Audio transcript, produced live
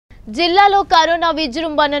జిల్లాలో కరోనా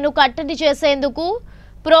విజృంభణను కట్టడి చేసేందుకు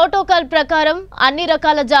ప్రోటోకాల్ ప్రకారం అన్ని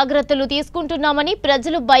రకాల జాగ్రత్తలు తీసుకుంటున్నామని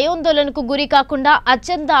ప్రజలు భయాందోళనకు గురి కాకుండా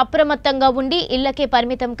అత్యంత అప్రమత్తంగా ఉండి ఇళ్లకే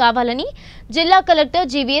పరిమితం కావాలని జిల్లా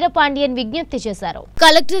కలెక్టర్ జి వీరపాండియన్ విజ్ఞప్తి చేశారు.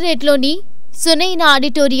 కలెక్టరేట్లోని సునైన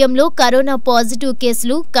ఆడిటోరియంలో కరోనా పాజిటివ్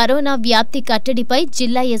కేసులు కరోనా వ్యాప్తి కట్టడిపై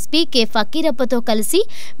జిల్లా ఎస్పీ కె ఫకీరప్పతో కలిసి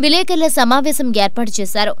విలేకరుల సమావేశం ఏర్పాటు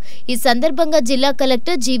చేశారు. ఈ సందర్భంగా జిల్లా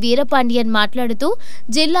కలెక్టర్ జి వీరపాండియన్ మాట్లాడుతూ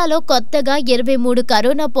జిల్లాలో కొత్తగా 23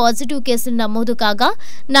 కరోనా పాజిటివ్ కేసులు నమోదు కాగా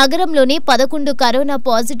నగరంలోనే 11 కరోనా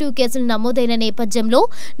పాజిటివ్ కేసులు నమోదైన నేపథ్యంలో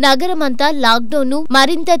నగరమంతా లాక్డౌన్ను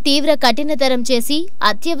మరింత తీవ్ర కఠినతరం చేసి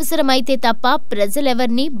అత్యవసరమైతే తప్ప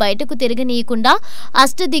ప్రజలెవర్నీ బయటకు తిరగనీయకుండా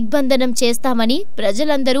అష్టదిగ్బంధనం చేస్తామని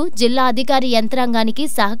ప్రజలందరూ జిల్లా అధికారి యంత్రాంగానికి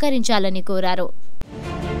సహకరించాలని కోరారు.